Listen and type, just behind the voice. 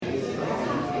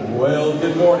Well,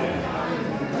 good morning.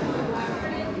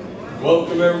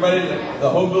 Welcome everybody to the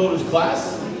Home Builders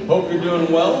class. Hope you're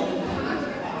doing well.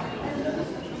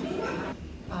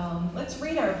 Let's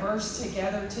read our verse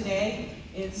together today.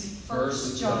 It's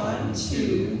 1 John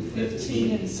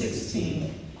 2:15 and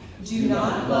 16. Do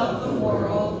not love the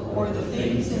world or the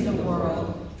things in the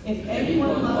world. If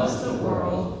anyone loves the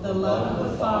world, the love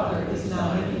of the Father is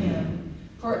not in him.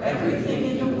 For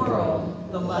everything in the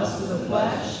world, the lust of the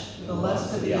flesh, the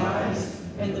lust of the eyes,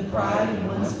 and the pride in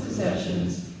one's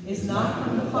possessions, is not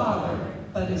from the Father,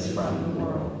 but is from the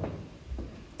world.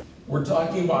 We're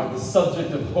talking about the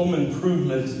subject of home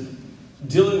improvement,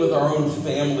 dealing with our own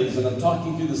families, and I'm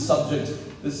talking through the subject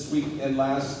this week and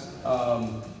last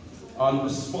on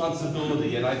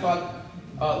responsibility. And I thought,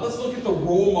 let's look at the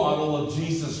role model of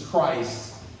Jesus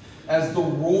Christ as the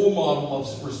role model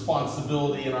of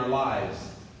responsibility in our lives.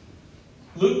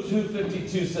 Luke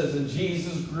 2:52 says, and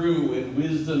Jesus grew in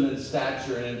wisdom and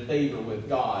stature and in favor with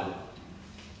God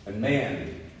and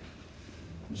man.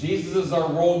 Jesus is our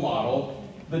role model.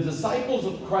 The disciples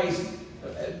of Christ,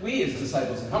 we as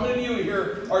disciples, how many of you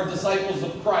here are disciples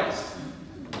of Christ?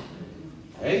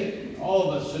 Okay,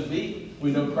 all of us should be.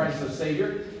 We know Christ our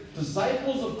Savior.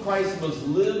 Disciples of Christ must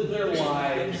live their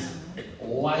lives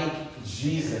like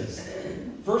Jesus.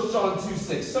 1 John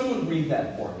 2:6. Someone read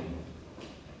that for me.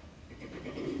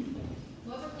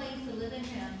 Whoever claims to live in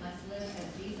him must live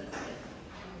as Jesus did.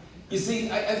 You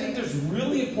see, I think there's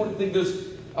really important thing.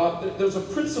 There's a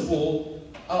principle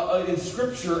in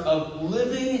Scripture of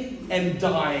living and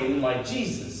dying like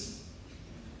Jesus.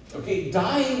 Okay,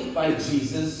 dying like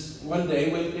Jesus one day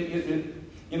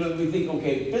when we think,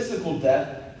 okay, physical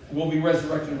death will be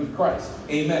resurrected with Christ.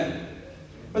 Amen.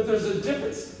 But there's a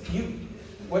difference.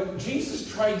 What Jesus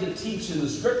tried to teach in the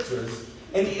Scriptures,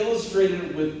 and he illustrated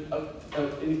it with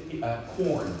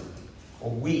corn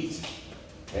or wheat.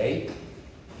 Okay?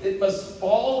 It must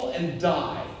fall and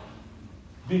die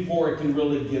before it can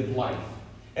really give life.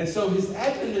 And so his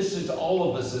admonition to all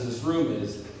of us in this room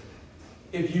is,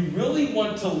 if you really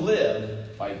want to live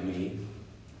like me,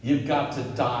 you've got to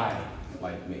die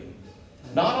like me.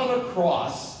 Not on a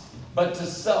cross, but to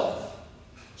self.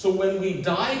 So when we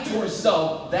die to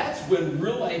ourselves, that's when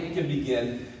real life can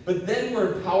begin. But then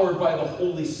we're empowered by the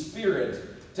Holy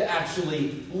Spirit to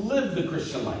actually live the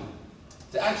Christian life,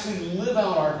 to actually live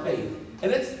out our faith.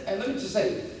 And let me just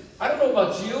say, I don't know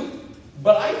about you,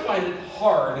 but I find it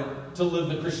hard to live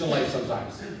the Christian life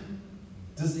sometimes.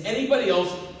 Does anybody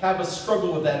else have a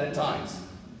struggle with that at times?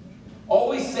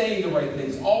 Always saying the right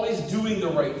things, always doing the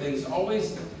right things,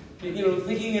 always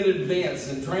thinking in advance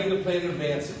and trying to plan in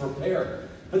advance and prepare.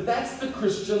 But that's the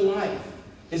Christian life,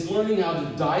 is learning how to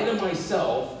die to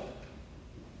myself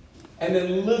and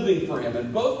then living for him.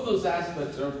 And both of those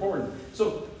aspects are important.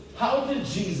 So how did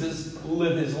Jesus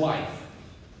live his life?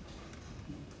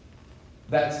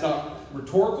 That's not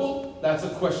rhetorical. That's a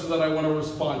question that I want a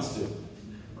response to.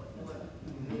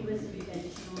 He was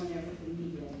intentional in everything he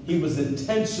did. He was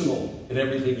intentional in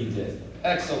everything he did.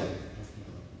 Excellent.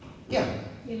 Yeah.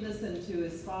 He listened to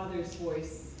his Father's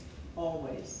voice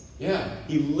always. Yeah.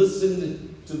 He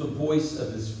listened to the voice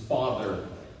of his Father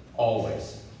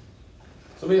always.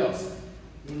 Somebody else.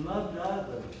 He loved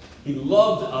others. He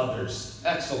loved others.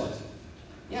 Excellent.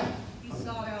 Yeah. He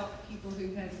sought out people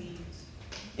who had needs.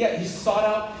 Yeah, he sought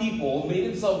out people, made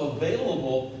himself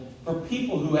available for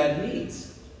people who had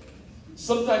needs.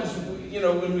 Sometimes,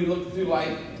 when we look through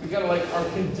life, we kind of are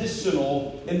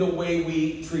conditional in the way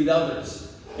we treat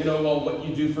others. Well, what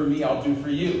you do for me, I'll do for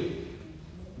you.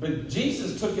 But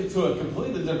Jesus took it to a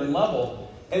completely different level.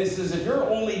 And he says, if you're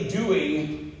only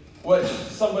doing what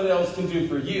somebody else can do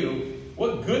for you,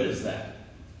 what good is that?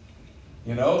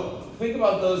 Think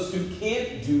about those who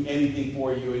can't do anything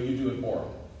for you and you do it for them.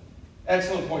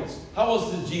 Excellent points. How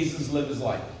else did Jesus live his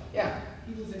life? Yeah.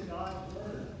 He was in God's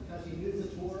Word because he knew the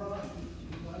Torah.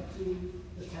 He went to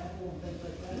the temple and things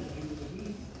like that. And he was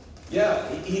obedient. Yeah,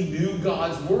 he knew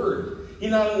God's Word. He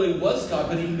not only was God,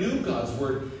 but he knew God's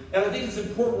Word. And I think it's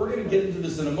important. We're going to get into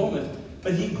this in a moment.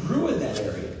 But he grew in that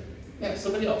area. Yeah,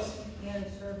 somebody else. He had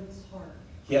a servant's heart.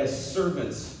 He had a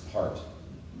servant's heart.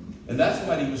 And that's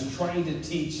what he was trying to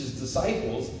teach his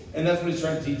disciples, and that's what he's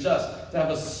trying to teach us, to have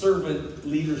a servant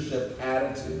leadership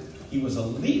attitude. He was a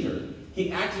leader.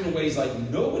 He acted in ways like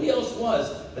nobody else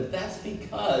was, but that's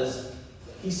because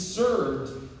he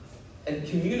served and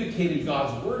communicated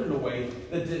God's word in a way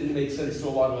that didn't make sense to a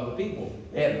lot of other people.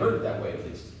 They hadn't heard it that way, at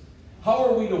least. How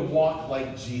are we to walk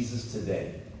like Jesus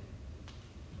today?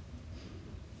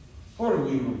 How are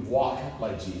we to walk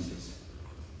like Jesus?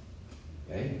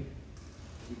 Okay?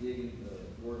 We dig into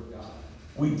the Word of God.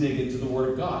 We dig into the Word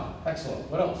of God. Excellent.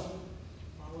 What else?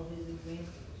 Follow follow his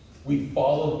example. We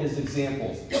follow his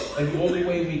examples. And the only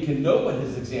way we can know what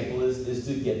his example is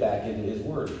to get back into his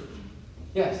word.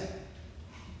 Yes?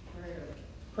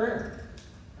 Prayer.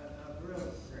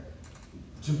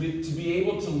 To be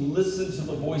able to listen to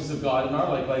the voice of God in our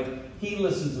life, like he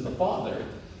listened to the Father.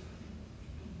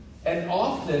 And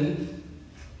often,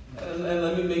 and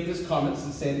let me make this comment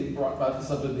since Sandy brought this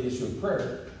up in the issue of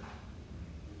prayer.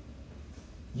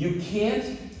 You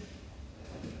can't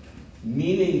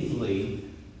meaningfully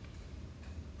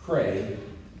pray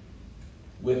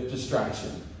with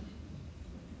distraction.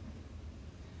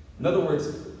 In other words,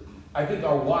 I think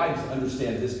our wives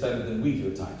understand this better than we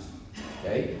do at times.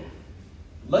 Okay?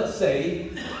 Let's say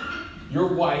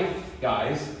your wife,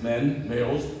 guys, men,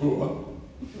 males,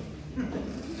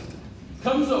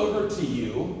 comes over to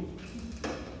you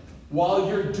while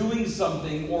you're doing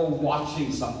something or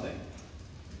watching something.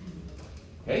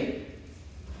 Okay?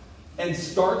 And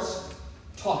starts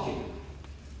talking.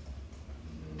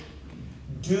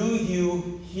 Do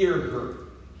you hear her?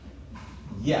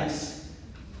 Yes.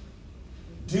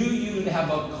 Do you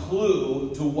have a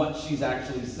clue to what she's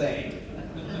actually saying?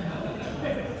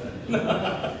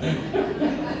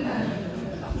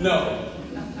 No.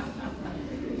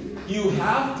 You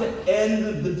have to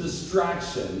end the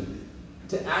distraction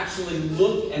to actually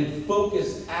look and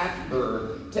focus at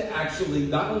her, to actually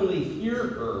not only hear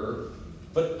her,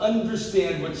 but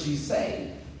understand what she's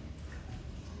saying.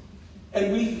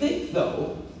 And we think,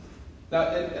 though,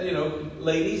 that,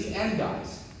 ladies and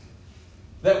guys,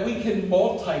 that we can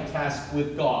multitask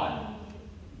with God.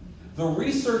 The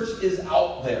research is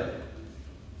out there.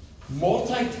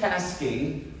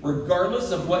 Multitasking,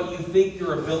 regardless of what you think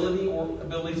your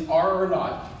abilities are or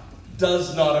not,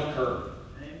 does not occur.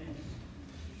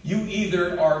 You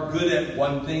either are good at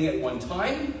one thing at one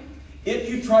time. If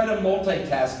you try to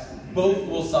multitask, both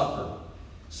will suffer.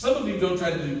 Some of you don't try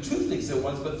to do 2 things at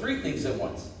once, but 3 things at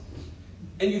once.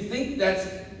 And you think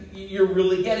you're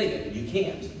really getting it. You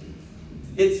can't.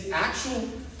 It's actual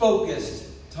focused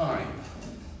time.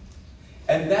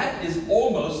 And that is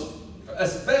almost,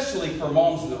 especially for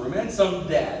moms in the room and some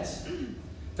dads,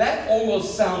 that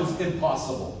almost sounds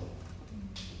impossible.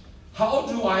 How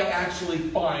do I actually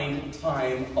find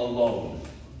time alone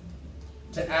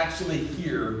to actually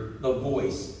hear the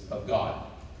voice of God?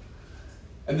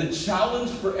 And the challenge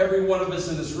for every one of us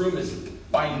in this room is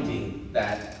finding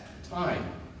that time.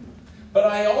 But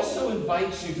I also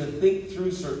invite you to think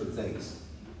through certain things.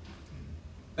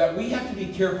 That we have to be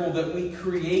careful that we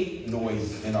create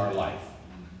noise in our life.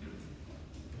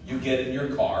 You get in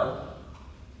your car.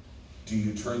 Do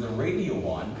you turn the radio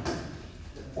on?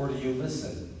 Or do you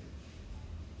listen?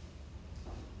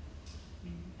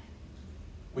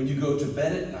 When you go to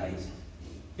bed at night,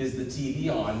 is the TV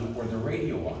on or the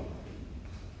radio on?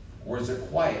 Or is it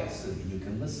quiet so that you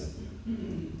can listen?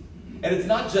 And it's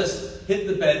not just hit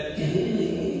the bed.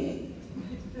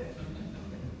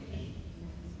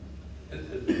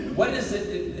 What is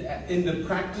it in the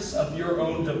practice of your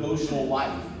own devotional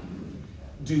life?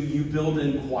 Do you build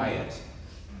in quiet?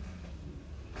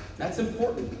 That's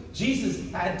important.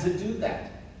 Jesus had to do that.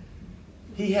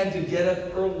 He had to get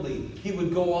up early. He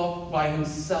would go off by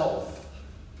himself.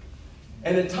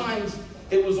 And at times,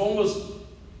 it was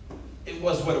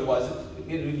what it was.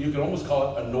 You could almost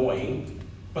call it annoying.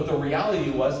 But the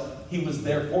reality was, he was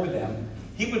there for them.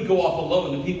 He would go off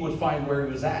alone and people would find where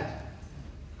he was at.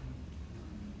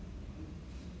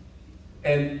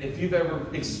 And if you've ever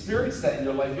experienced that in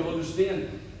your life, you'll understand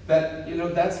that,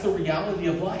 that's the reality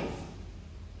of life.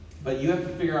 But you have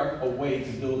to figure out a way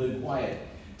to build in quiet.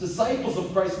 Disciples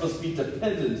of Christ must be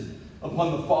dependent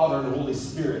upon the Father and the Holy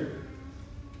Spirit.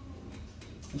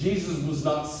 Jesus was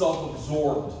not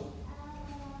self-absorbed.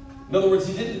 In other words,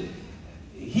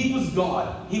 he was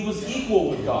God. He was equal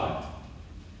with God.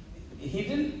 He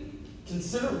didn't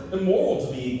consider immoral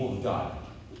to be equal with God.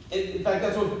 In fact,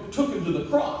 that's what took him to the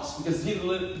cross, because he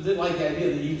didn't like the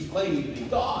idea that he was claiming to be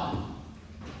God.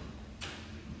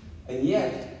 And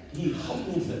yet, he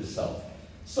humbled himself.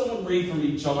 Someone read for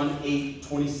me John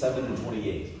 8:27 and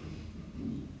 28.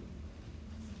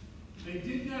 They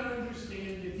did not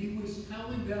understand that he was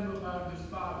telling them about his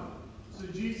Father. So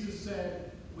Jesus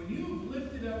said, "When you have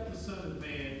lifted up the Son of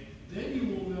Man, then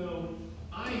you will know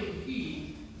I am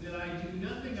he, that I do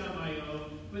nothing on my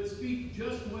own, but speak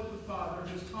just what the Father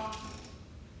has taught me."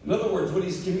 In other words, what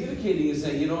he's communicating is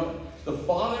saying, the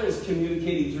Father is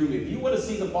communicating through me. If you want to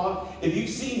see the Father, if you've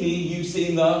seen me, you've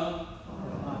seen the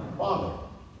Father.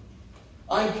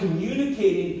 I'm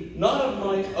communicating not of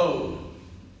my own,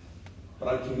 but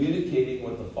I'm communicating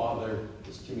what the Father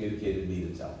has communicated me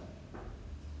to tell.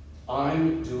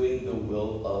 I'm doing the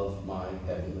will of my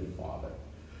Heavenly Father.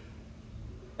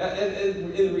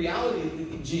 And in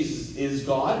reality, Jesus is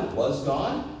God, was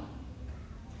God.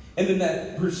 And in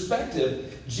that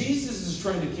perspective, Jesus is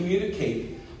trying to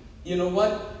communicate, you know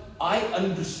what? I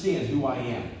understand who I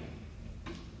am,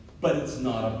 but it's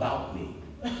not about me.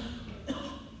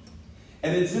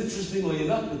 And it's interestingly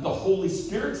enough that the Holy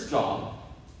Spirit's job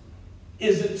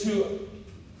isn't to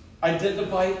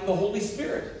identify the Holy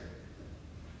Spirit.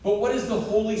 But what is the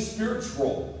Holy Spirit's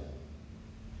role?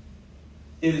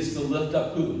 It is to lift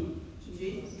up who?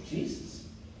 Jesus.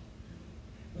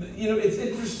 You know, it's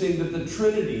interesting that the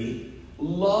Trinity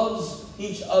loves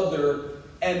each other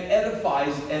and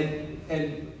edifies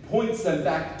and points them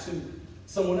back to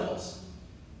someone else.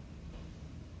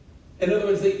 In other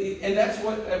words, and that's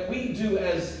what we do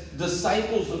as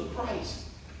disciples of Christ.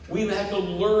 We have to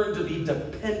learn to be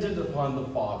dependent upon the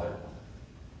Father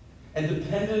and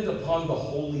dependent upon the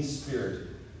Holy Spirit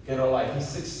in our life. He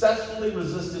successfully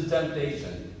resisted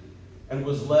temptation and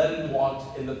was led and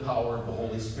walked in the power of the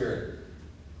Holy Spirit.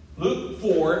 Luke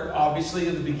 4, obviously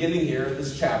at the beginning here of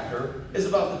this chapter, is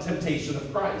about the temptation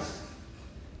of Christ.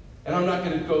 And I'm not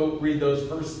going to go read those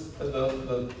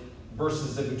the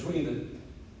verses in between,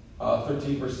 the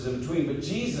 13 verses in between. But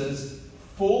Jesus,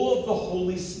 full of the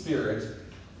Holy Spirit,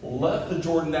 left the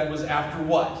Jordan. That was after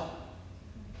what?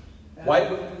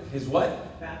 His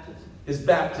what? Baptism. His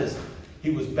baptism. He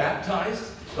was baptized.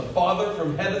 The Father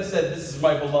from heaven said, "This is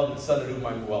my beloved Son in whom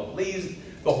I'm well pleased."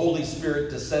 The Holy Spirit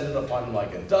descended upon him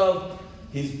like a dove.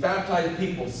 He's baptized.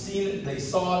 People seen it. They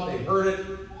saw it. They heard it.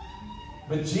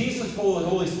 But Jesus, full of the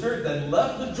Holy Spirit, then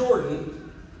left the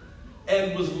Jordan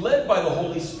and was led by the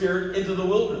Holy Spirit into the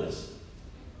wilderness.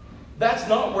 That's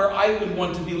not where I would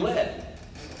want to be led.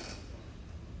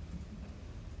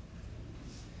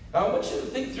 Now, I want you to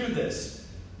think through this.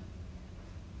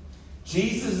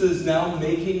 Jesus is now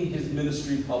making his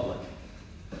ministry public.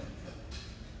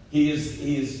 He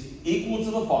is equal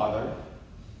to the Father.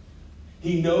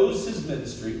 He knows his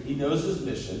ministry. He knows his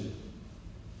mission.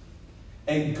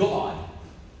 And God,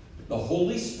 the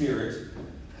Holy Spirit,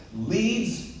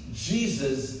 leads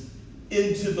Jesus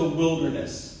into the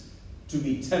wilderness to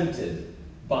be tempted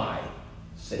by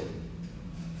Satan.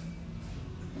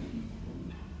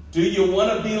 Do you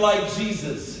want to be like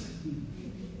Jesus?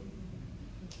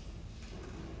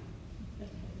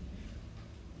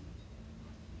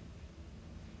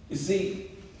 You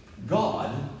see,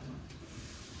 God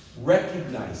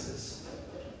recognizes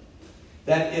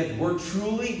that if we're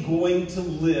truly going to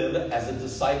live as a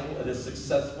disciple and a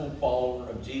successful follower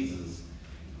of Jesus,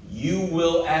 you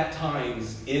will at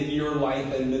times in your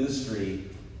life and ministry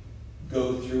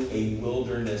go through a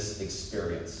wilderness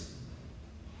experience.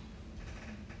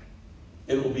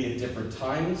 It will be at different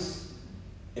times,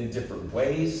 in different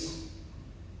ways,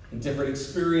 in different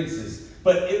experiences,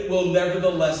 but it will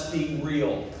nevertheless be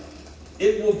real.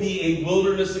 It will be a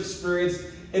wilderness experience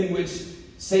in which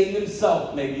Satan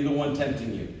himself may be the one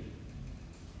tempting you.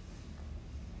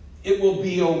 It will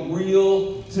be a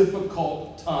real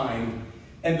difficult time.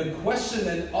 And the question,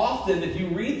 and often, if you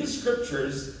read the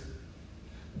scriptures,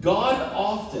 God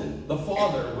often, the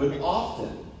Father, would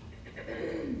often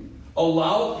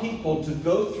allow people to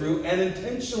go through and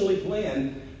intentionally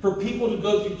plan for people to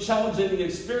go through challenging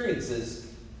experiences,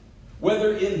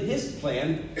 whether in his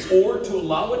plan or to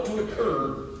allow it to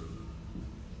occur,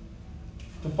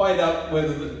 to find out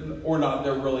whether or not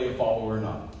they're really a follower or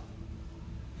not.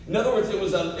 In other words, it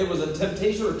was a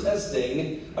temptation or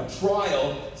testing, a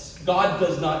trial. God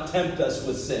does not tempt us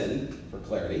with sin, for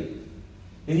clarity.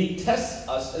 And he tests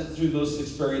us through those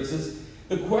experiences.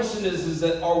 The question is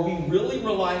that are we really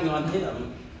relying on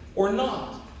him or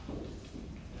not?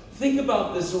 Think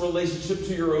about this in relationship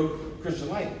to your own Christian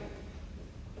life.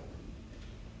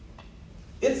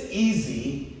 It's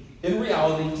easy, in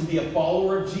reality, to be a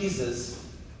follower of Jesus,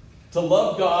 to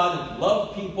love God,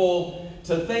 love people,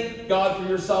 to thank God for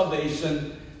your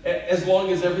salvation, as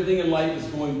long as everything in life is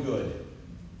going good.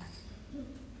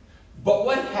 But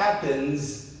what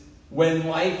happens when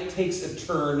life takes a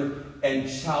turn and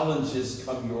challenges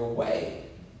come your way?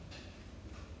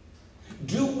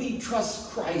 Do we trust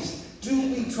Christ? Do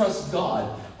we trust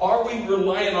God? Are we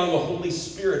relying on the Holy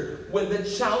Spirit when the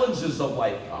challenges of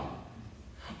life come?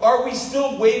 Are we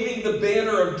still waving the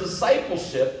banner of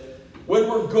discipleship when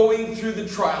we're going through the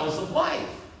trials of life?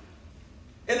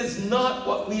 And it's not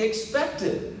what we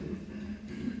expected.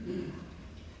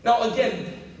 Now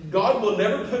again, God will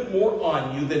never put more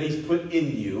on you than he's put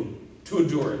in you to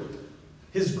endure it.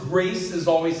 His grace is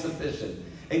always sufficient.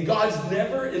 And God's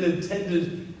never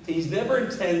intends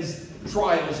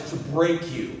trials to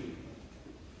break you,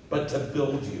 but to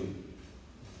build you.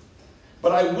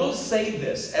 But I will say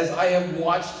this, as I have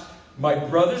watched my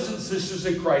brothers and sisters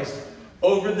in Christ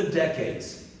over the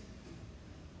decades.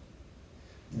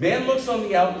 Man looks on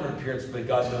the outward appearance, but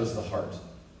God knows the heart.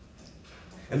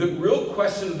 And the real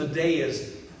question of the day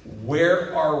is,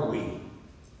 where are we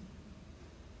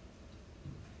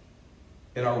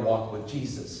in our walk with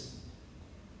Jesus?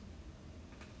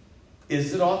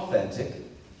 Is it authentic?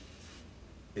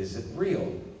 Is it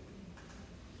real?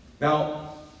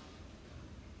 Now,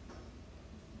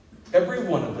 every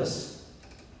one of us,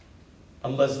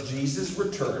 unless Jesus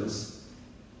returns,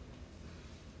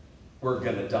 we're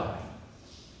going to die.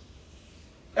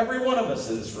 Every one of us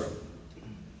in this room.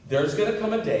 There's going to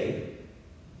come a day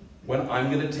when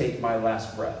I'm going to take my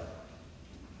last breath.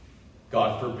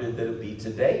 God forbid that it be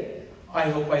today. I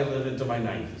hope I live into my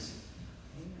 90s.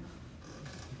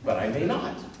 But I may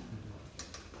not.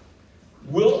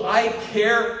 Will I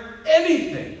care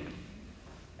anything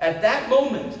at that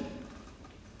moment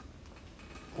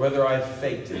whether I've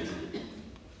faked it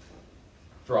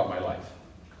throughout my life?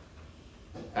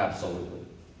 Absolutely.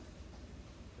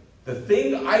 The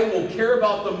thing I will care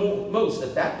about the most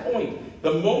at that point,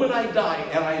 the moment I die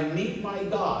and I meet my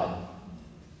God,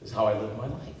 is how I live my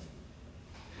life.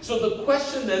 So the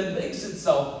question then makes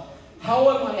itself, how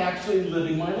am I actually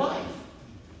living my life?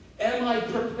 Am I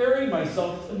preparing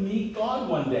myself to meet God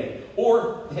one day?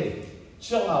 Or, hey,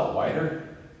 chill out, Whiter.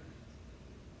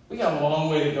 We got a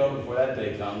long way to go before that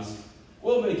day comes.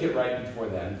 We'll make it right before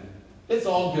then. It's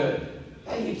all good.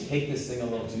 Hey, you take this thing a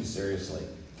little too seriously.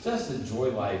 Just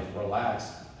enjoy life,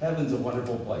 relax. Heaven's a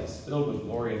wonderful place, filled with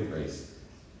glory and grace.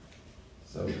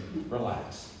 So,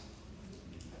 relax.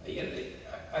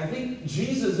 I think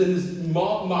Jesus, in his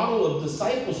model of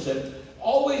discipleship,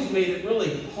 always made it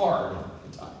really hard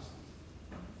at times.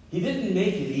 He didn't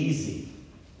make it easy.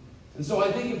 And so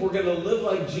I think if we're going to live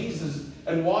like Jesus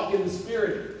and walk in the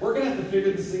Spirit, we're going to have to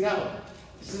figure this thing out.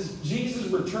 It says Jesus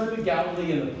returned to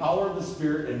Galilee in the power of the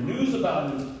Spirit, and news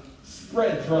about him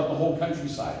spread throughout the whole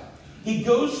countryside. He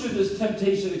goes through this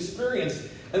temptation experience,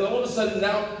 and all of a sudden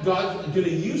now God's going to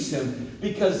use him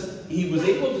because he was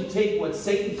able to take what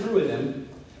Satan threw at him.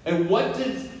 And what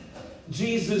did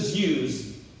Jesus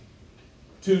use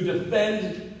to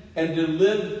defend and to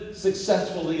live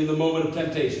successfully in the moment of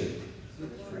temptation?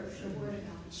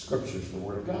 Scripture's the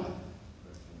Word of God.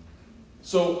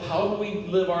 So how do we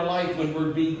live our life when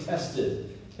we're being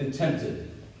tested and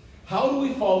tempted? How do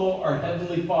we follow our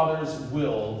Heavenly Father's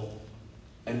will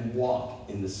and walk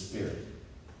in the Spirit?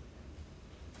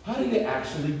 How do you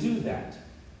actually do that?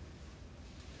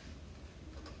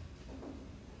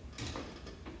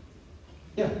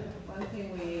 Yeah. One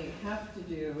thing we have to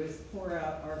do is pour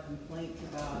out our complaint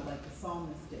to God like the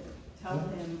psalmist did. Tell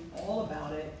him all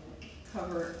about it,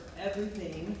 cover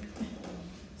everything,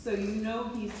 so you know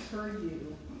he's heard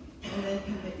you, and then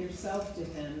commit yourself to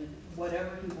him,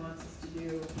 whatever he wants us to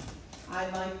do. I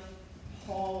like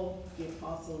Paul, the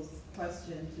apostle's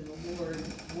question to the Lord,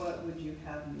 what would you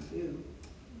have me do?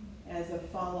 As a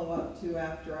follow-up to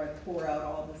after I pour out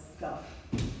all this stuff.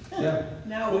 Yeah.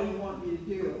 Now what do you want me to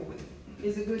do?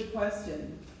 Is a good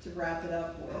question to wrap it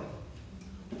up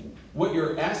with. What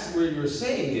you're asking, what you're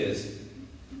saying is,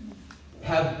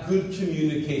 have good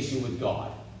communication with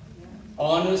God.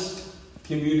 Honest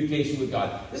communication with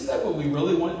God. Isn't that what we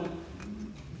really want?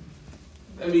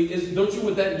 I mean, don't you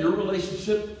want that in your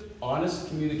relationship? Honest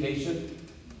communication?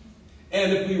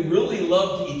 And if we really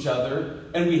loved each other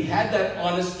and we had that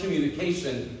honest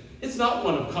communication, it's not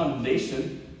one of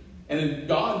condemnation. And in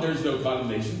God, there's no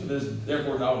condemnation, but there's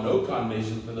therefore now no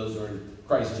condemnation for those who are in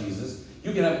Christ Jesus.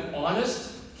 You can have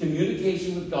honest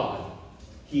communication with God.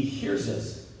 He hears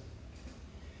us.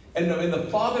 And the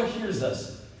Father hears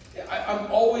us. I'm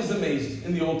always amazed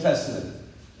in the Old Testament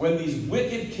when these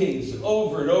wicked kings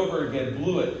over and over again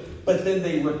blew it, but then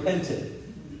they repented.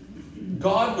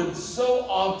 God would so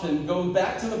often go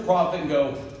back to the prophet and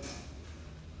go,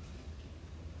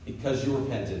 because you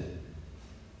repented,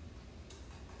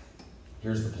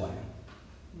 here's the plan.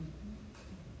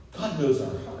 God knows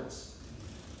our hearts.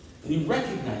 And he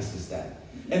recognizes that.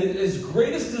 And his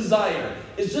greatest desire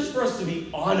is just for us to be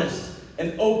honest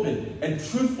and open and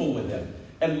truthful with him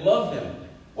and love him.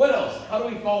 What else? How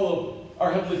do we follow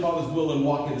our Heavenly Father's will and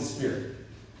walk in the Spirit?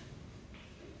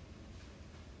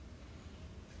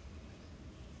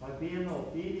 By being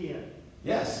obedient.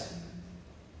 Yes.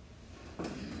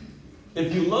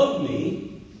 If you love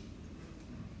me,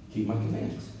 keep my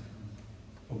commands.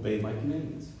 Obey my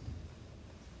commandments.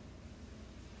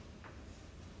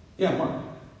 Yeah, Mark.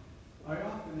 I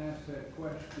often ask that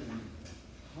question,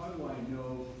 how do I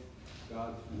know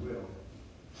God's will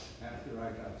after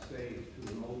I got saved,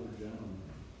 to an older gentleman?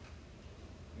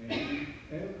 And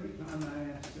every time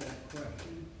I ask that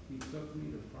question, He took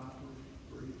me to Proverbs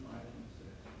 3:5-6.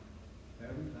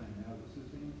 Every time. Now this is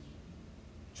the answer.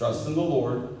 Trust in the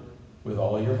Lord with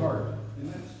all your heart.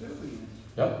 And that's still the answer.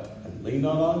 Yep. And lean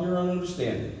not on your own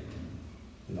understanding.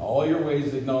 In all your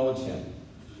ways acknowledge him.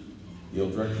 He'll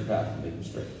direct your path and make them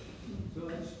straight. So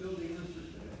that's still the answer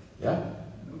today. Yeah,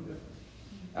 No difference.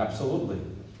 absolutely.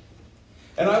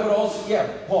 And I would also,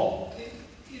 Paul.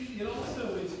 It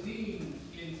also is being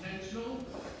intentional.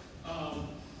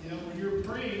 When you're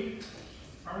praying,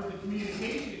 part of the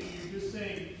communication, you're just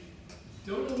saying,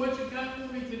 don't know what you've got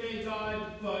for me today, God,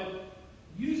 but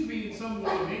use me in some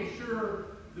way. Make sure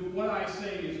that what I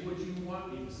say is what you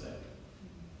want me to say.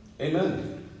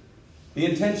 Amen. Be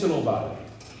intentional about it.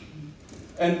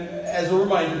 And as a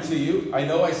reminder to you, I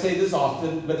know I say this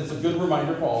often, but it's a good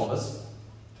reminder for all of us.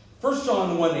 1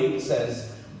 John 1:8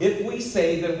 says, if we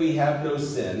say that we have no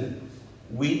sin,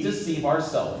 we deceive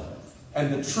ourselves,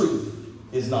 and the truth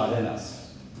is not in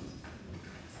us.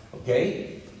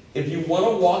 Okay? If you want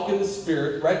to walk in the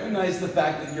Spirit, recognize the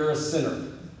fact that you're a sinner.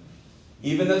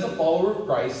 Even as a follower of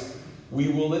Christ, we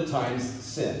will at times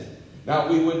sin. Now,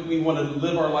 we want to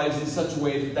live our lives in such a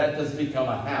way that that does become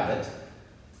a habit.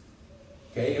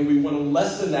 Okay? And we want to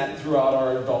lessen that throughout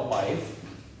our adult life.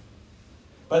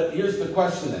 But here's the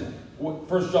question then. 1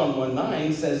 John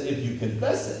 1:9 says, if you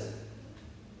confess it,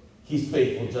 he's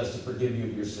faithful just to forgive you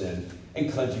of your sin and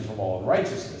cleanse you from all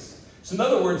unrighteousness. So in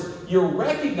other words, you're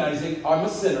recognizing I'm a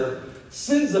sinner.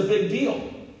 Sin's a big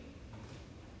deal.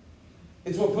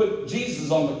 It's what put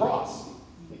Jesus on the cross.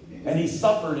 And he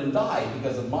suffered and died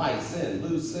because of my sin,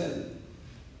 Lou's sin,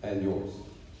 and yours.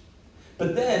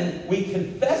 But then we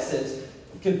confess it.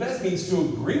 Confess means to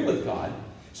agree with God.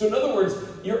 So in other words,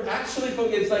 you're actually,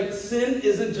 it's like sin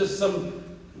isn't just some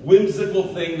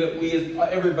whimsical thing that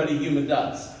everybody human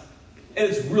does. And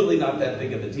it's really not that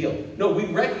big of a deal. No, we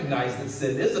recognize that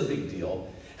sin is a big deal.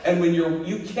 And when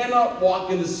you cannot walk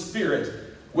in the Spirit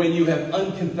when you have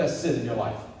unconfessed sin in your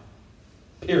life.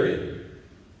 Period.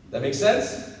 That make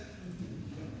sense?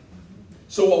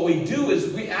 So what we do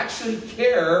is we actually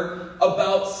care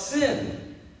about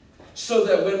sin. So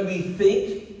that when we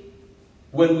think,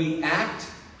 when we act,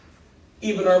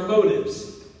 even our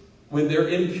motives, when they're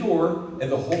impure and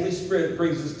the Holy Spirit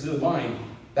brings us to mind,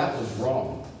 that was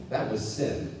wrong. That was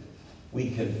sin.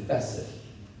 We confess it.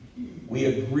 We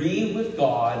agree with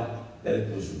God that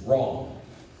it was wrong.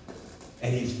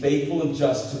 And he's faithful and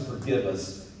just to forgive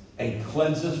us and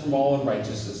cleanse us from all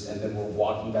unrighteousness, and then we're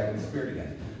walking back in the Spirit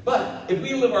again. But if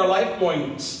we live our life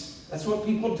going, that's what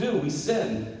people do. We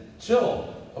sin.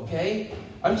 Chill. Okay?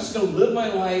 I'm just going to live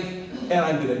my life, and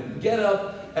I'm going to get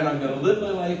up, and I'm going to live my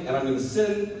life, and I'm going to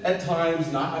sin at times.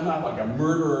 I'm not like a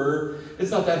murderer.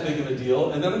 It's not that big of a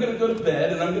deal. And then I'm going to go to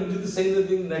bed, and I'm going to do the same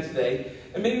thing the next day.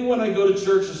 And maybe when I go to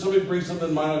church or somebody brings something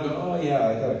to mind, I'll go, oh yeah,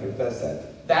 I got to confess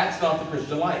that. That's not the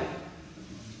Christian life.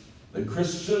 The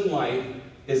Christian life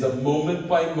is a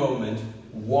moment-by-moment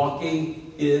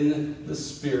walking in the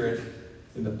Spirit,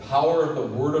 in the power of the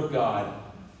Word of God,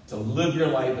 to live your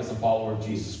life as a follower of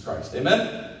Jesus Christ.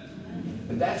 Amen?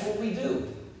 And that's what we do.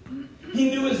 He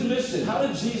knew his mission. How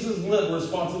did Jesus live a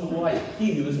responsible life?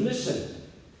 He knew his mission.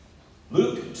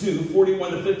 Luke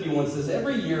 2:41-51 says,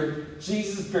 every year,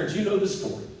 Jesus' parents, you know the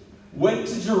story, went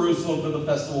to Jerusalem for the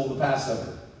festival of the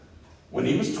Passover. When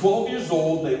he was 12 years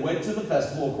old, they went to the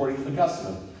festival according to the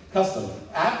custom.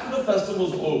 After the festival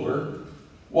was over,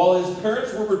 while his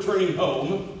parents were returning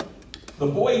home, the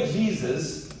boy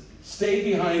Jesus stayed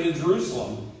behind in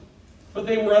Jerusalem, but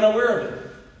they were unaware of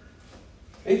it.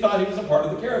 They thought he was a part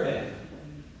of the caravan.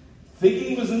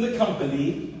 Thinking he was in the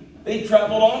company, they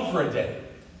traveled on for a day.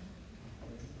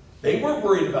 They weren't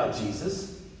worried about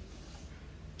Jesus.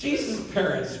 Jesus'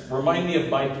 parents remind me of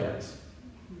my parents.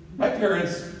 My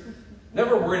parents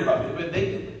never worried about me, but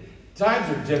times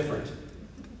are different.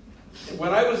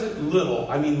 When I was little,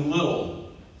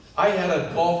 I had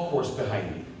a golf course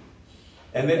behind me.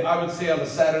 And I would say on a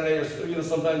Saturday or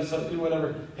sometimes Sunday,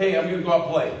 whatever, hey, I'm going to go out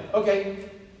and play. Okay,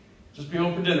 just be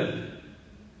home for dinner.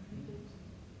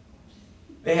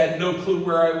 They had no clue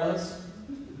where I was.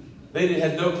 They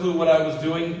had no clue what I was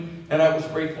doing, and I was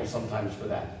grateful sometimes for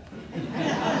that.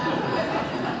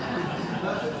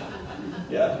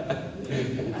 Yeah.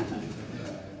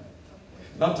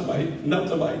 Not to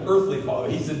my earthly father.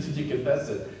 He said, did you confess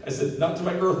it? I said, not to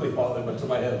my earthly father, but to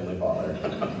my heavenly Father.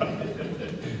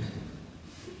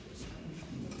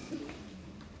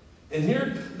 And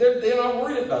here, they're not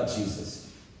worried about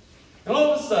Jesus. And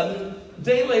all of a sudden, a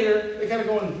day later, they're kind of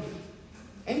going,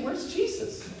 hey, where's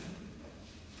Jesus?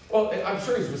 Well, I'm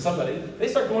sure he's with somebody. They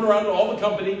start going around to all the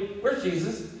company. Where's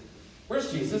Jesus?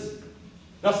 Where's Jesus?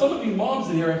 Now, some of you moms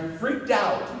in here have freaked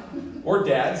out or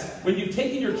dads, when you've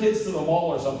taken your kids to the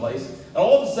mall or someplace, and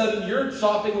all of a sudden you're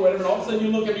shopping or whatever, and all of a sudden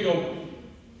you look at me and go,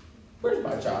 where's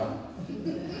my child?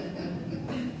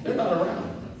 They're not around.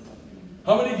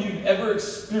 How many of you have ever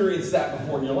experienced that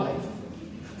before in your life?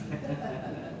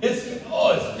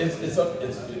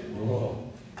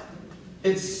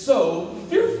 It's so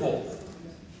fearful.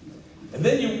 And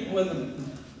then you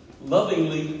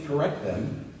lovingly correct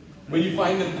them when you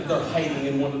find that they're hiding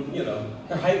in one of,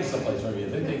 they're hiding someplace from you.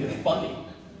 They think it's funny.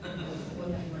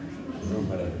 Or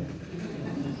whatever.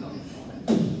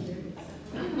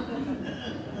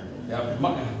 Yeah,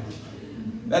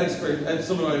 that experience,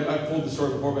 I've told the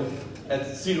story before, but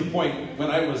at Cedar Point, when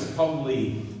I was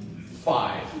probably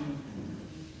 5,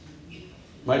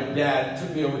 my dad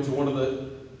took me over to one of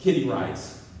the kiddie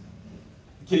rides.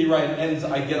 The kiddie ride ends,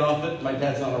 I get off it, my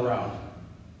dad's not around.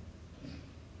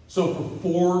 So for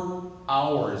 4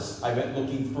 hours, I went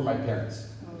looking for my parents.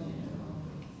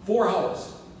 4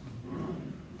 hours.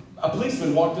 A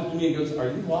policeman walked up to me and goes, "Are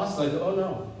you lost?" I go, "Oh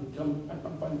no, I'm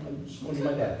fine, I'm just going to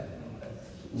my dad."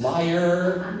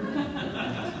 Liar.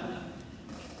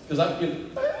 Because I ain't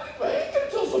going to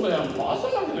tell somebody I'm lost.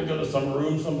 I'm not going to go to some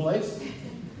room someplace.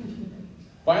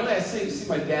 Finally, I see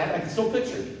my dad. I can still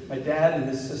picture it. My dad and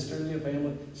his sister and the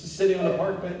family just sitting on the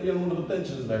park bench, one of the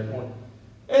benches there going,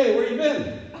 "Hey, where you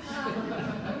been?"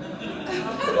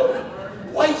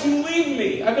 "Why'd you leave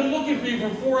me? I've been looking for you for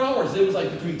 4 hours." It was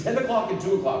like between 10 o'clock and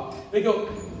 2 o'clock. They go,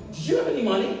 "Did you have any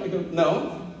money?" I go,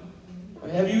 "No."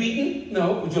 "Have you eaten?"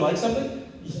 "No." "Would you like something?"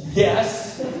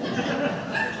 "Yes."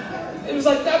 It was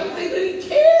like that. They didn't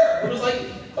care. It was like,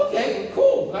 okay,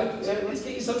 cool. Let's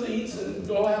get you something to eat and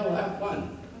go out and have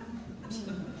fun.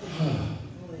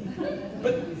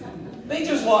 But they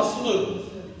just lost Lou.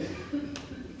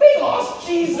 They lost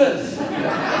Jesus.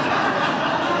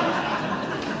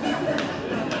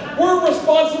 We're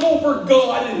responsible for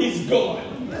God and He's gone.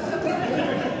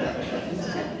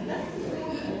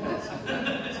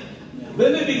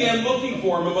 Then they began looking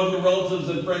for him among the relatives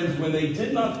and friends. When they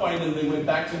did not find him, they went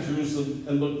back to Jerusalem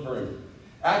and looked for him.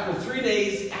 After 3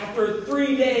 days,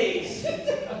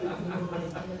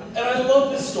 and I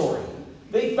love this story,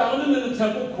 they found him in the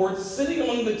temple courts, sitting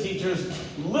among the teachers,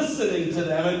 listening to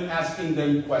them and asking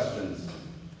them questions.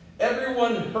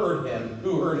 Everyone who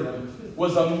heard him,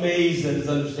 was amazed at his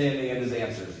understanding and his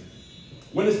answers.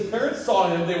 When his parents saw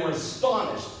him, they were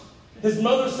astonished. His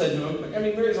mother said to him,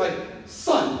 Mary's like,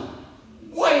 "Son,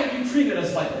 why have you treated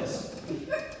us like this?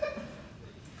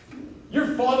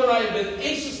 Your father and I have been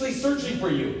anxiously searching for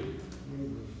you."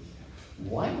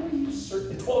 "Why were you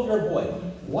searching?" A 12-year-old boy.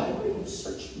 "Why were you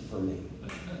searching for me?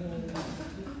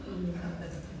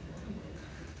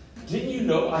 Didn't you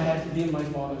know I had to be in my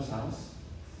father's house?"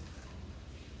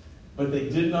 But they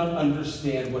did not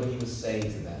understand what he was saying to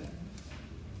them.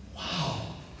 Wow.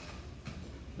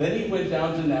 Then he went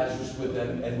down to Nazareth with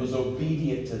them and was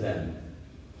obedient to them.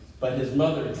 But his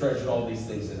mother treasured all these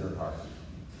things in her heart.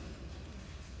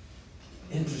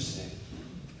 Interesting.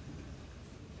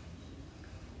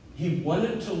 He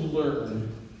wanted to learn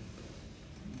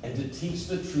and to teach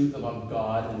the truth about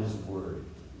God and His Word.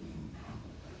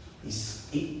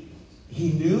 He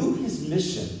knew his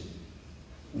mission.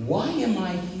 Why am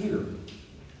I here?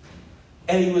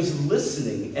 And he was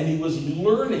listening and he was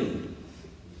learning.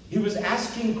 He was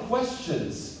asking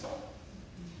questions.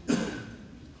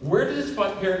 Where did his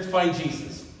parents find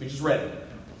Jesus? We just read it.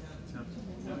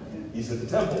 He's at the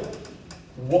temple.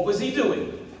 What was he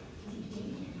doing?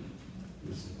 He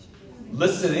was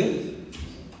listening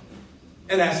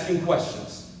and asking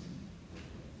questions.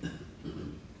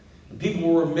 And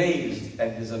people were amazed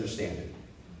at his understanding.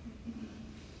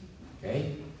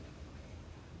 Okay?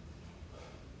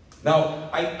 Now,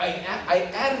 I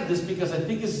added this because I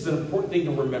think this is an important thing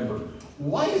to remember.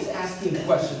 Why is asking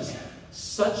questions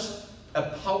such a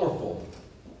powerful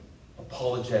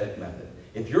apologetic method?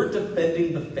 If you're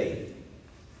defending the faith,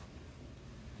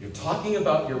 you're talking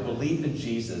about your belief in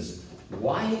Jesus,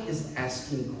 why is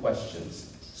asking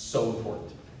questions so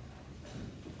important?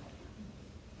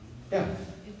 Yeah?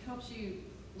 It helps you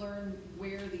learn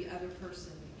where the other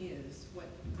person is. What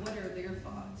are their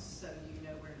thoughts, so you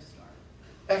know where to start.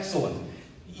 Excellent.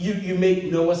 You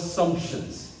make no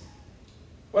assumptions.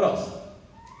 What else?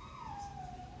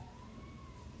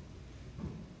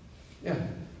 Yeah.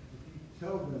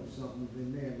 Tell them something they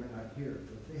may or may not hear,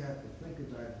 but if they have to think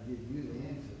about it to give you the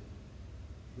answer,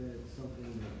 then it's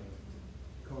something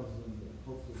that causes them to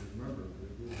hopefully remember, but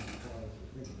it really requires to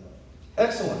think about it.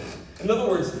 Excellent. In other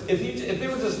words, if they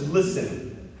were just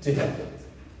listening to him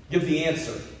give the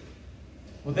answer,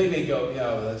 well, they may go,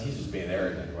 he's just being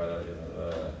arrogant or whatever.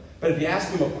 But if you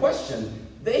ask them a question,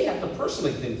 they have to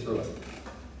personally think through it.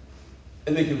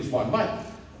 And they can respond, Mike.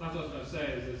 That's what I was going to say,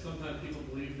 is that sometimes people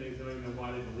believe things, they don't even know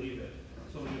why they believe it.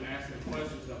 So when you ask them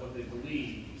questions about what they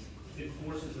believe, it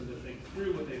forces them to think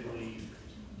through what they believe.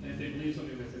 And if they believe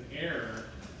something that's an error,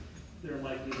 they're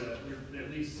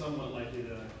at least somewhat likely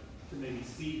to maybe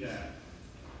see that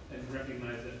and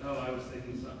recognize that, oh, I was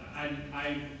thinking something,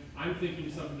 I'm thinking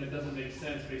something that doesn't make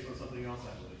sense based on something else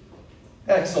I believe.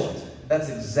 Excellent. That's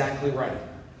exactly right.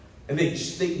 And they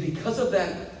because of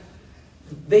that,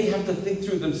 they have to think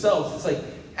through themselves. It's like,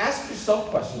 ask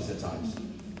yourself questions at times.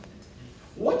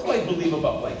 What do I believe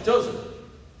about blank? Joseph?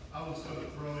 I was going to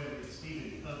throw in what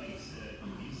Stephen Covey said.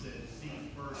 He said,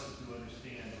 seek first to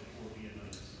understand before being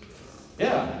understood.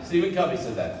 Yeah, Stephen Covey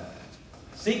said that.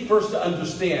 Seek first to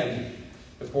understand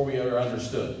before we are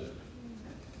understood.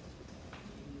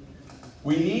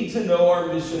 We need to know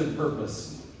our mission and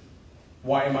purpose.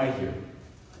 Why am I here?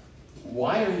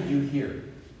 Why are you here?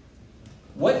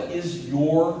 What is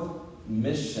your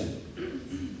mission?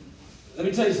 Let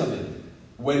me tell you something.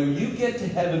 When you get to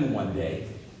heaven one day,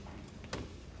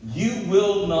 you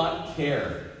will not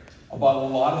care about a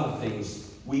lot of the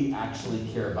things we actually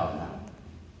care about now.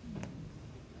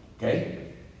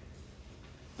 Okay?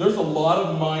 There's a lot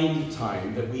of mind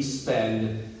time that we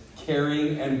spend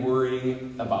caring and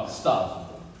worrying about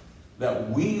stuff that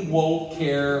we won't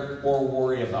care or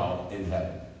worry about in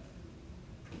heaven.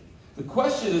 The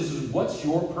question is what's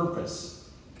your purpose?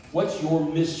 What's your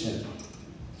mission?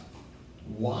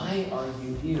 Why are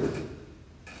you here?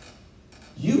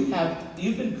 You've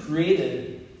been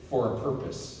created for a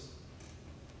purpose.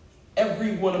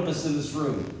 Every one of us in this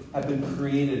room have been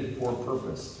created for a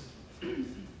purpose.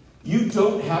 You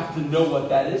don't have to know what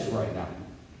that is right now.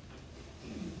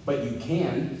 But you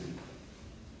can.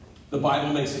 The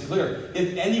Bible makes it clear.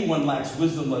 If anyone lacks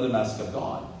wisdom, let him ask of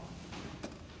God.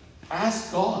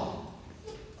 Ask God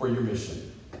for your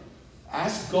mission.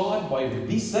 Ask God why you're here.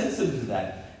 Be sensitive to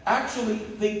that. Actually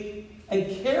think and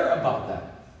care about that.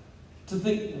 To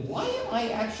think, why am I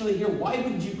actually here? Why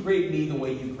would you create me the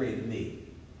way you created me?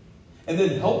 And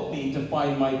then help me to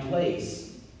find my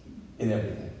place in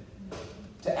everything.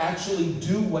 To actually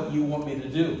do what you want me to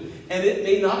do. And it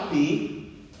may not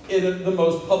be in the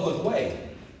most public way.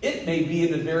 It may be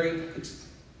in a very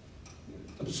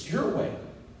obscure way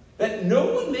that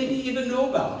no one maybe even know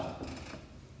about.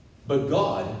 But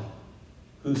God,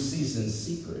 who sees in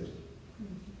secret,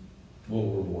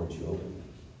 will reward you openly.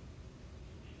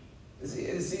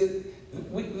 See,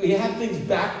 we have things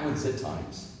backwards at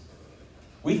times.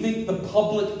 We think the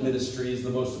public ministry is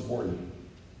the most important.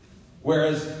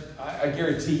 Whereas, I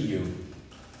guarantee you,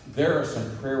 there are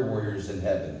some prayer warriors in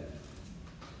heaven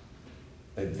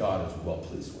that God is well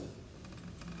pleased with.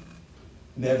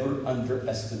 Never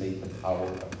underestimate the power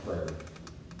of prayer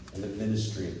and the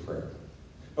ministry of prayer.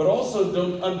 But also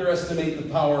don't underestimate the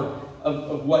power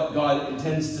of what God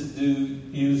intends to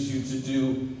use you to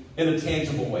do in a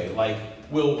tangible way, like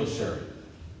Will was sharing.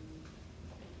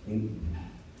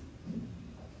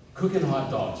 Cooking hot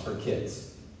dogs for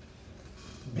kids.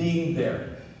 Being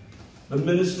there. The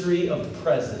ministry of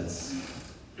presence.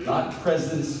 Not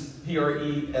presence,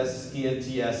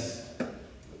 P-R-E-S-E-N-T-S,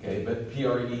 okay, but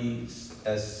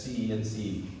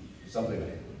P-R-E-S-C-N-C, something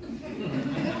like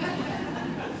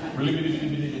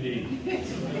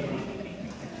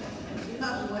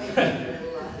that.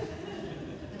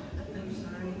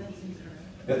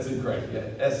 That's incorrect, yeah,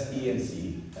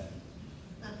 S-E-N-C,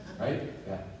 right?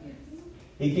 Yeah.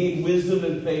 He gained wisdom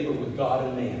and favor with God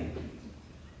and man.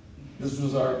 This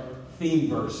was our theme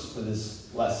verse for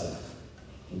this lesson.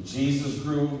 And Jesus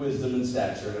grew in wisdom and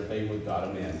stature and favor with God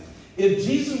and man. If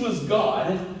Jesus was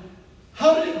God,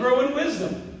 how did it grow in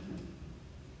wisdom?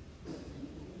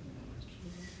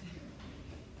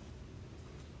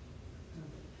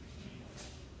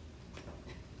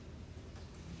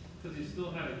 Because he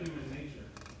still had a human nature.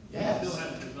 Yes. He still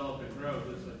had to develop and grow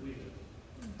just like we do.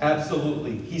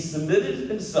 Absolutely. He submitted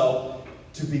himself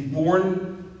to be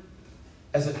born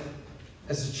as a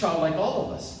child like all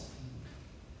of us.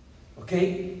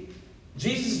 Okay?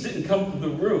 Jesus didn't come from the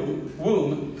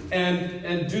womb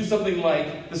and do something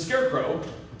like the scarecrow,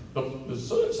 the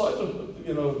size of,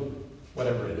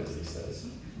 whatever it is he says.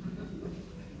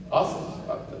 Awesome.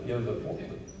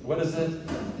 What is it?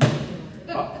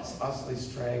 Ostley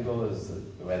Strangle is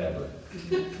whatever.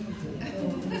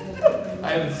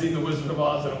 I haven't seen The Wizard of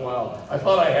Oz in a while. I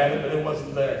thought I had it, but it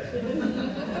wasn't there.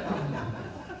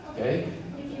 Okay?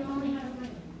 If you only had a brain.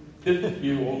 If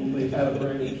you only had a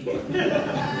brain.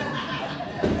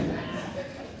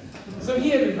 So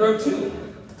he had to grow too.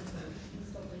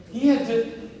 He had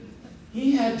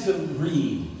to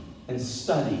read and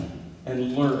study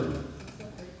and learn.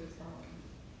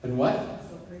 And what?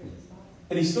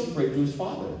 And he's still great to his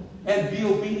father. And be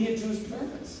obedient to his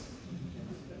parents.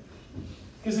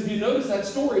 Because if you notice that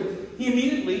story, he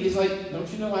immediately is like,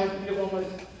 don't you know I have to get on my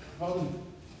father's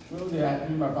will? I have to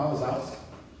be in my father's house?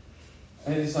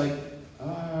 And he's like, all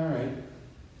right.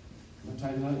 No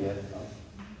time's not yet.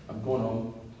 I'm going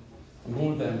home. I'm going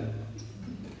with them.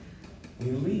 And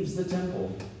he leaves the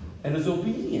temple and is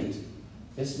obedient.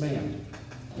 Yes, ma'am.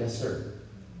 Yes, sir.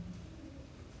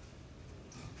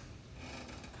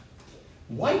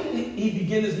 Why did he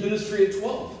begin his ministry at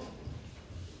 12?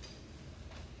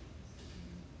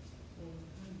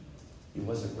 He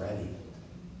wasn't ready.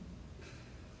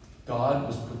 God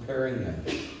was preparing him.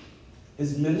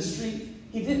 His ministry,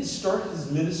 he didn't start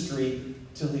his ministry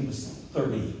till he was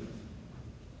 30.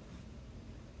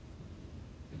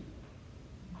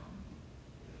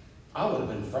 I would have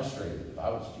been frustrated if I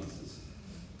was Jesus.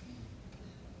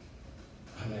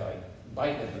 I mean, like,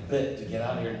 biting at the bit to get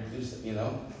out of here and do something, you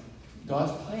know?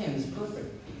 God's plan is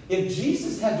perfect. If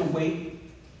Jesus had to wait,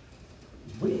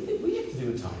 what do you think we have to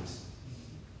do at times?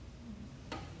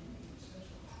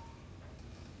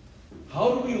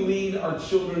 How do we lead our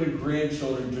children and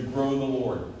grandchildren to grow in the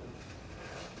Lord?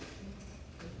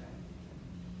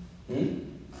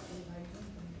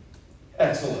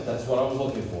 Excellent. That's what I was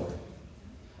looking for.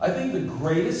 I think the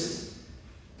greatest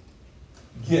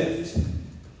gift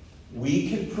we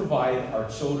can provide our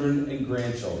children and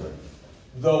grandchildren,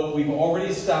 though we've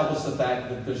already established the fact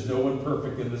that there's no one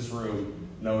perfect in this room,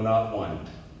 no, not one,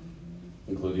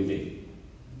 including me.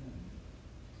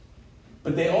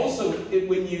 But they also,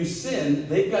 when you sin,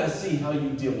 they've got to see how you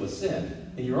deal with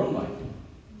sin in your own life.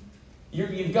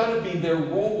 You've got to be their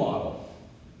role model.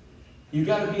 You've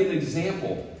got to be an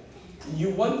example.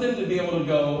 You want them to be able to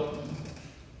go,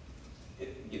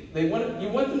 you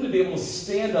want them to be able to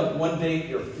stand up one day at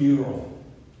your funeral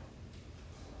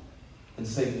and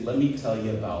say, let me tell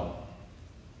you about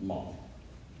Mom.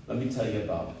 Let me tell you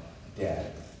about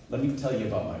Dad. Let me tell you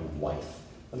about my wife.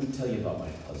 Let me tell you about my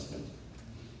husband.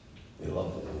 They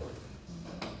love the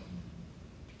Lord.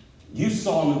 You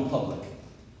saw them in public.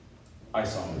 I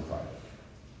saw them in private.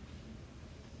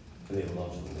 And they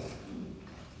loved the Lord.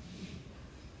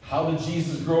 How did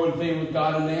Jesus grow in favor with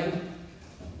God and man?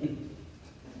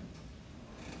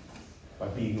 By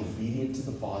being obedient to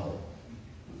the Father.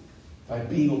 By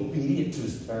being obedient to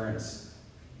his parents.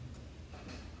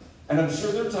 And I'm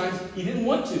sure there are times he didn't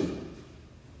want to.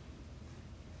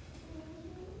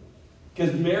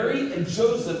 Because Mary and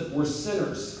Joseph were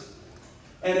sinners.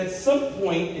 And at some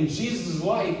point in Jesus'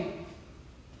 life,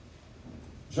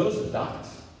 Joseph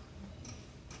dies.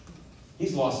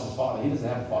 He's lost his father. He doesn't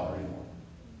have a father anymore.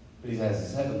 But he has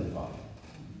his heavenly Father.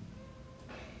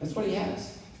 That's what he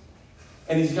has.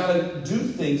 And he's got to do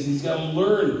things. He's got to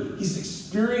learn. He's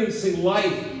experiencing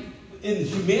life in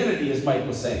humanity, as Mike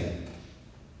was saying.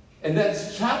 And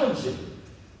that's challenging.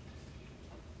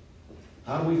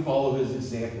 How do we follow his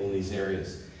example in these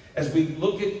areas? As we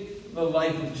look at the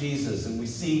life of Jesus and we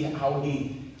see how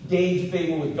he gained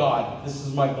favor with God, this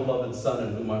is my beloved Son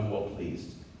in whom I'm well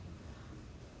pleased.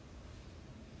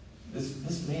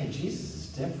 This man, Jesus, is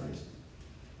different.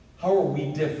 How are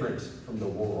we different from the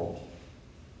world?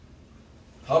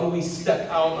 How do we step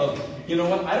out of, you know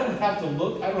what, I don't have to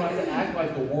look, I don't have to act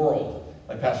like the world,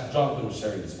 like Pastor Jonathan was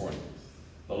sharing this morning.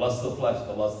 The lust of the flesh,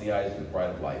 the lust of the eyes, and the pride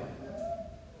of life.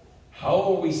 How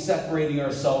are we separating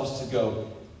ourselves to go,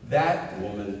 that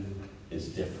woman is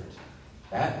different.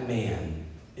 That man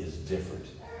is different.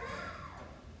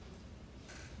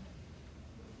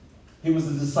 He was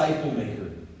a disciple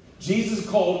maker. Jesus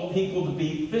called people to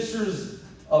be fishers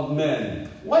of men.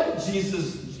 Why did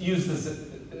Jesus use this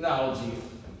analogy?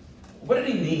 What did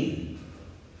he mean?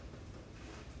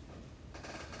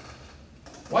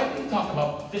 Why did he talk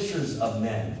about fishers of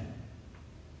men?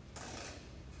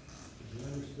 You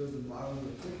understood the model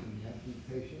of fishing. You have to be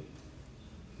patient.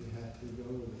 You have to go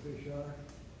where the fish are.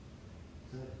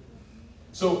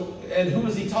 So, and who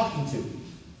was he talking to?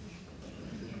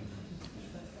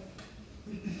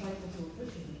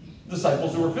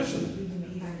 Disciples who were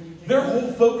fishermen. Their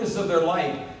whole focus of their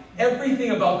life,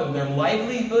 everything about them, their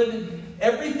livelihood,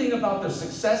 everything about their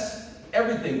success,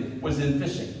 everything was in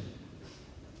fishing.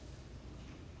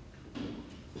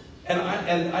 And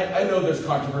I know there's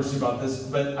controversy about this,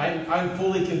 but I'm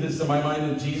fully convinced in my mind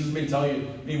that Jesus may tell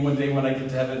me one day when I get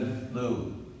to heaven,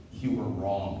 Lou, you were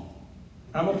wrong.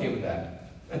 I'm okay with that.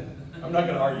 I'm not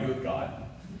going to argue with God.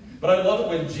 But I love it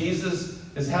when Jesus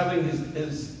is having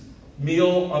his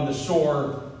meal on the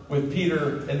shore with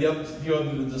Peter and the few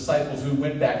other disciples who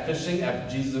went back fishing after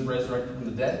Jesus had resurrected from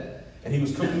the dead. And he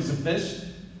was cooking some fish.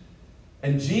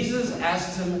 And Jesus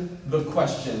asked him the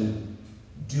question,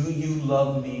 do you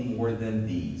love me more than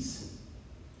these?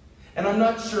 And I'm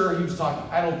not sure he was talking,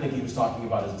 I don't think he was talking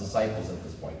about his disciples at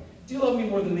this point. Do you love me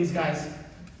more than these guys?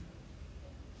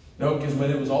 No, because when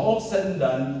it was all said and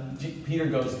done, Peter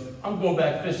goes, I'm going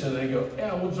back fishing. And they go,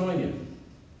 yeah, we'll join you.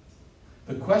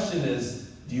 The question is,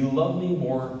 do you love me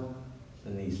more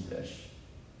than these fish?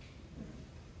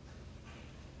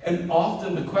 And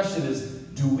often the question is,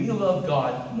 do we love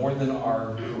God more than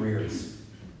our careers,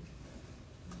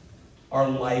 our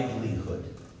livelihood,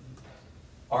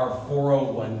 our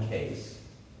 401ks,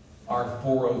 our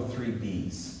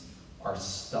 403bs, our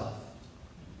stuff?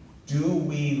 Do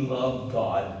we love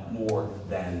God more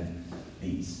than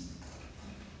these?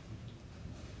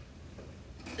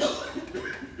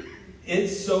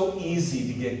 It's so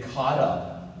easy to get caught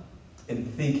up in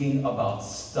thinking about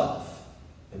stuff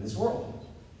in this world.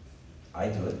 I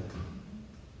do it.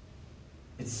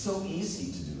 It's so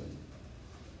easy to do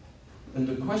it. And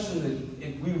the question is,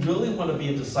 if we really want to be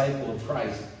a disciple of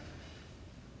Christ,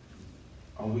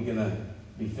 are we going to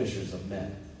be fishers of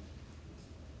men?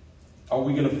 Are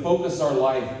we going to focus our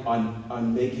life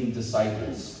on making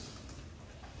disciples?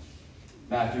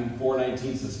 Matthew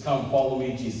 4:19 says, come, follow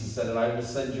me, Jesus said, and I will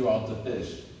send you out to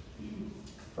fish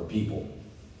for people.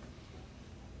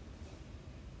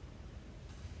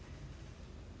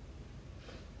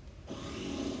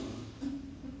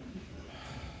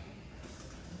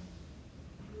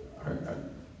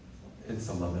 It's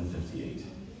 11:58.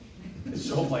 It's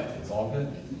show like it's all good.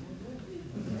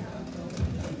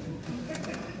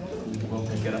 We'll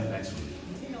pick it up next week.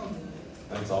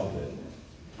 That's all good.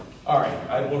 All right,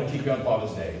 I want to keep you on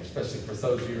Father's Day, especially for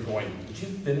those of you who are going, did you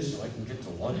finish so I can get to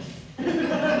lunch?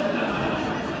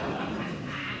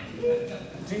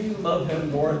 Do you love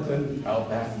him more than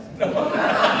Outback? No.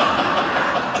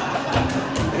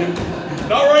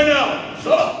 Not right now.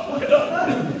 Shut up. Look it up.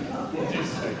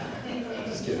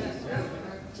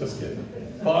 Just kidding.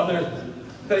 Father,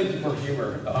 thank you for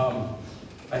humor.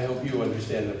 I hope you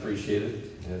understand and appreciate it.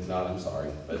 And if not, I'm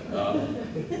sorry. But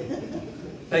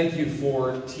thank you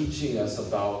for teaching us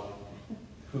about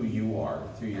who you are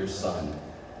through your Son.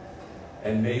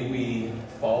 And may we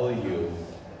follow you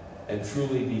and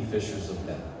truly be fishers of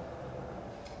men.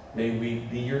 May we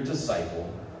be your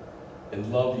disciple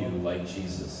and love you like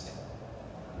Jesus.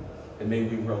 And may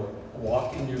we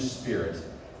walk in your spirit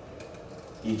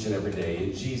each and every day.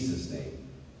 In Jesus' name,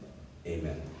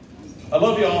 amen. I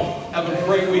love you all. Have a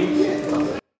great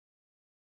week.